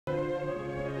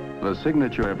The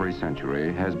signature every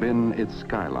century has been its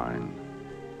skyline.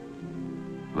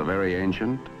 The very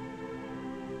ancient,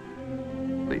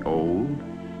 the old,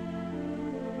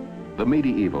 the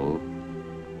medieval,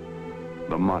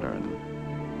 the modern.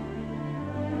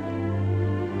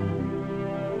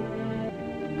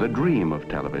 The dream of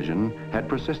television had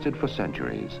persisted for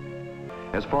centuries.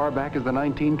 As far back as the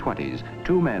 1920s,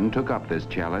 two men took up this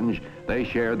challenge. They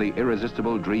shared the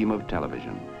irresistible dream of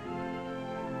television.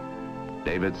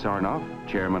 David Sarnoff,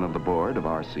 chairman of the board of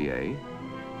RCA.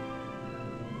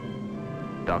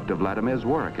 Dr. Vladimir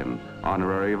Zworykin,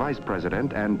 honorary vice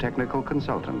president and technical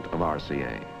consultant of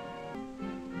RCA.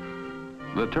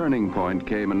 The turning point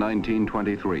came in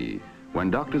 1923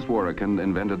 when Dr. Zworykin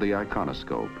invented the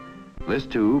iconoscope. This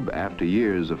tube, after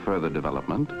years of further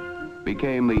development,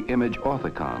 became the image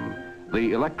orthicon,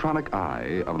 the electronic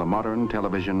eye of the modern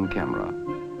television camera.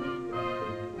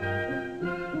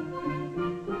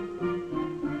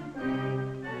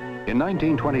 In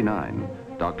 1929,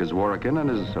 Dr. Zworykin and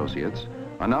his associates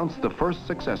announced the first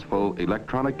successful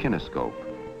electronic kinescope,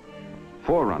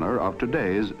 forerunner of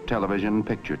today's television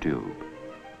picture tube.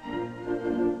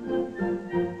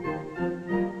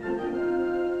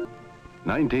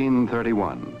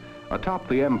 (1931). Atop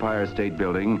the Empire State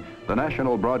Building, the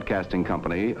National Broadcasting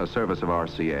Company, a service of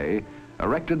RCA,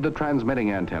 erected the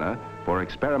transmitting antenna for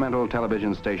experimental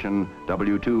television station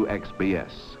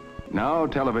W2XBS. Now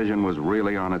television was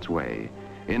really on its way.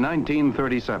 In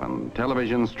 1937,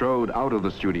 television strode out of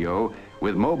the studio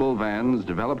with mobile vans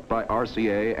developed by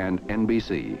RCA and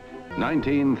NBC.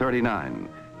 1939,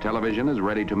 television is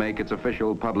ready to make its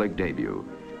official public debut.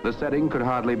 The setting could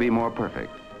hardly be more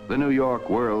perfect. The New York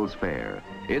World's Fair.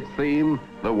 Its theme,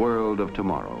 the world of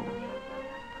tomorrow.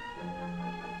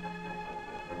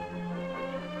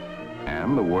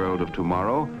 And the world of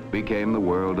tomorrow became the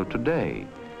world of today.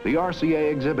 The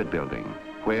RCA exhibit building,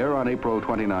 where on April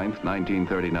 29,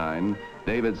 1939,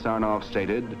 David Sarnoff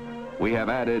stated, "We have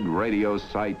added radio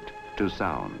sight to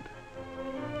sound."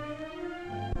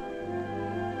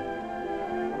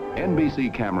 NBC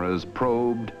cameras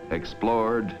probed,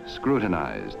 explored,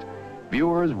 scrutinized.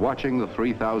 Viewers watching the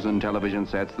 3,000 television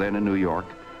sets then in New York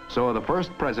saw the first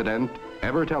president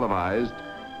ever televised,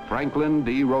 Franklin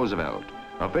D. Roosevelt,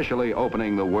 officially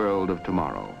opening the world of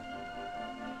tomorrow.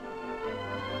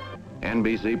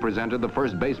 NBC presented the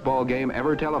first baseball game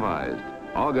ever televised,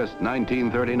 August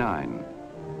 1939.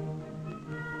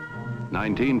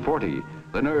 1940,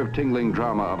 the nerve-tingling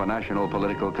drama of a national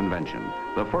political convention,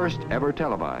 the first ever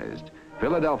televised.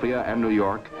 Philadelphia and New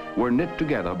York were knit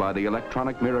together by the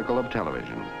electronic miracle of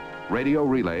television. Radio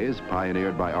relays,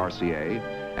 pioneered by RCA,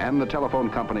 and the telephone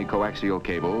company coaxial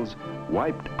cables,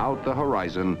 wiped out the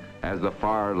horizon as the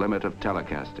far limit of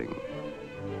telecasting.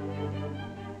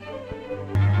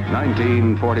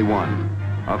 1941,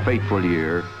 a fateful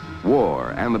year,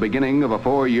 war, and the beginning of a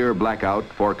 4-year blackout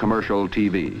for commercial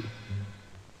TV.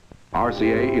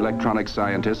 RCA electronic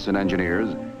scientists and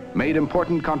engineers made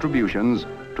important contributions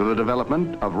to the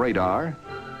development of radar,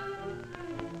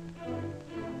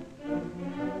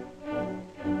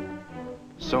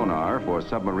 sonar for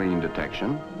submarine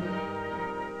detection,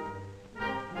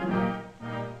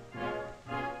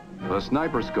 the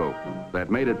sniper scope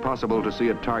that made it possible to see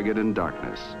a target in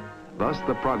darkness. Thus,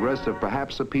 the progress of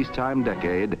perhaps a peacetime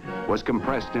decade was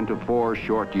compressed into 4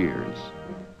 short years.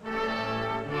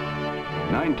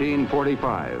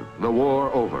 1945, the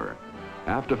war over.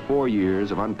 After 4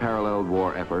 years of unparalleled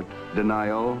war effort,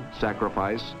 denial,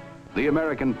 sacrifice, the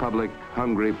American public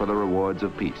hungry for the rewards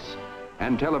of peace.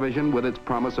 And television, with its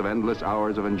promise of endless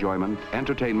hours of enjoyment,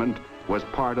 entertainment, was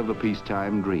part of the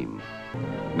peacetime dream.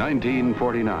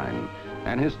 1949,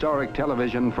 an historic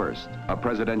television first, a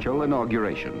presidential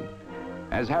inauguration.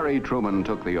 As Harry Truman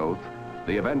took the oath,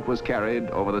 the event was carried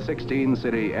over the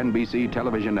 16-city NBC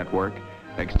television network,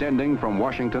 extending from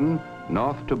Washington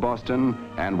north to Boston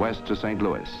and west to St.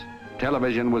 Louis.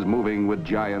 Television was moving with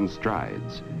giant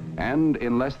strides, and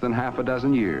in less than half a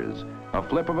dozen years, a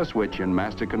flip of a switch in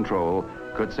master control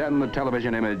could send the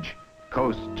television image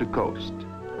coast to coast.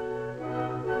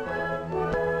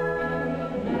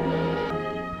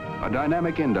 A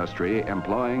dynamic industry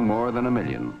employing more than 1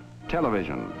 million.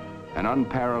 Television, an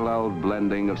unparalleled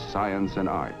blending of science and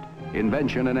art,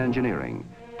 invention and engineering,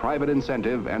 private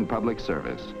incentive and public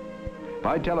service.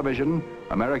 By television,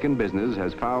 American business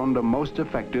has found a most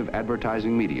effective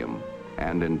advertising medium,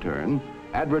 and in turn,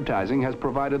 advertising has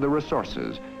provided the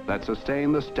resources that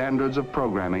sustain the standards of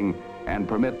programming and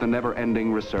permit the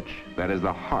never-ending research that is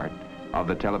the heart of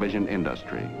the television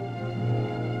industry.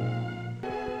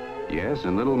 Yes,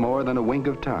 in little more than a wink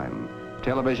of time,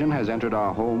 television has entered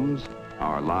our homes,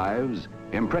 our lives,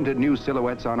 imprinted new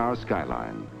silhouettes on our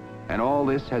skyline. And all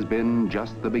this has been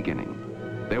just the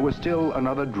beginning. There was still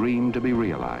another dream to be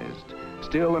realized,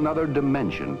 still another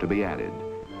dimension to be added.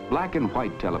 Black and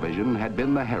white television had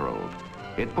been the herald.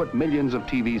 It put millions of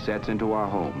TV sets into our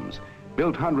homes,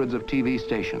 built hundreds of TV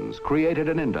stations, created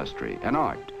an industry, an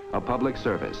art, a public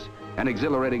service, an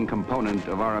exhilarating component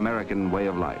of our American way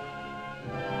of life.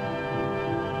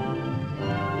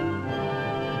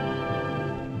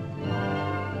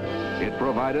 It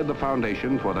provided the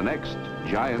foundation for the next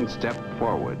giant step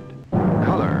forward.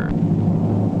 Color.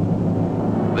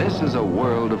 This is a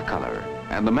world of color,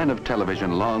 and the men of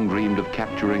television long dreamed of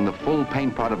capturing the full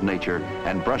paint pot of nature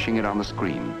and brushing it on the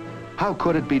screen. How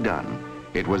could it be done?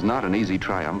 It was not an easy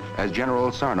triumph, as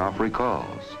General Sarnoff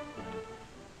recalls.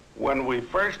 When we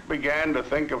first began to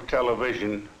think of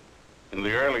television in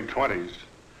the early 20s,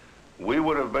 we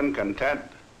would have been content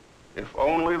if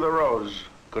only the rose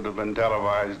could have been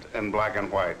televised in black and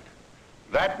white.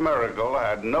 That miracle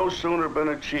had no sooner been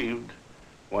achieved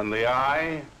when the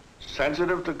eye,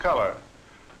 sensitive to color,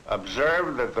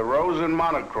 observed that the rose in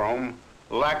monochrome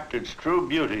lacked its true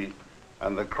beauty,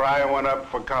 and the cry went up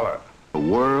for color. A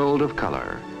world of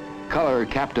color. Color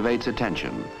captivates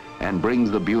attention and brings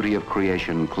the beauty of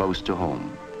creation close to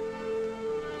home.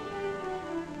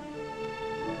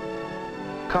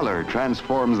 Color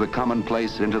transforms the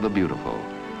commonplace into the beautiful.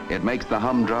 It makes the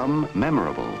humdrum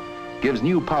memorable, gives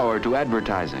new power to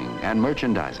advertising and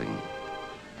merchandising.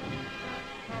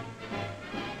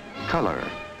 Color,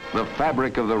 the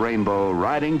fabric of the rainbow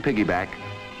riding piggyback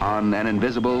on an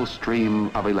invisible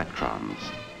stream of electrons.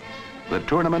 The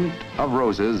Tournament of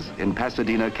Roses in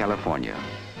Pasadena, California.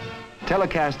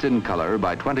 Telecast in color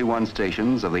by 21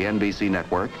 stations of the NBC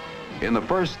network in the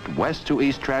first west to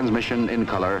east transmission in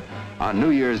color on New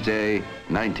Year's Day,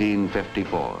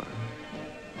 1954.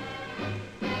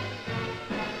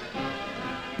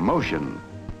 Motion,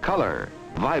 color,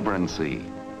 vibrancy,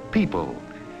 people.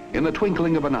 In the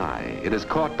twinkling of an eye, it is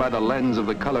caught by the lens of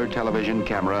the color television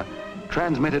camera,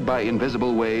 transmitted by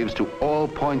invisible waves to all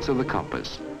points of the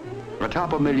compass.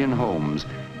 Atop 1 million homes,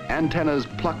 antennas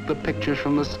pluck the pictures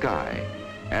from the sky,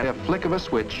 and a flick of a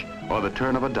switch or the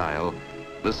turn of a dial,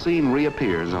 the scene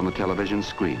reappears on the television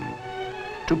screen.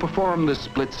 To perform this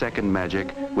split-second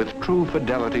magic with true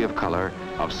fidelity of color,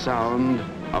 of sound,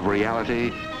 of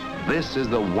reality, this is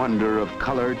the wonder of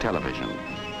color television.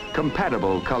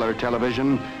 Compatible color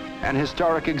television, an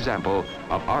historic example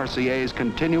of RCA's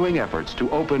continuing efforts to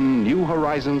open new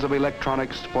horizons of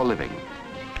electronics for living.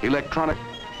 Electronic,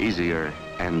 easier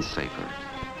and safer.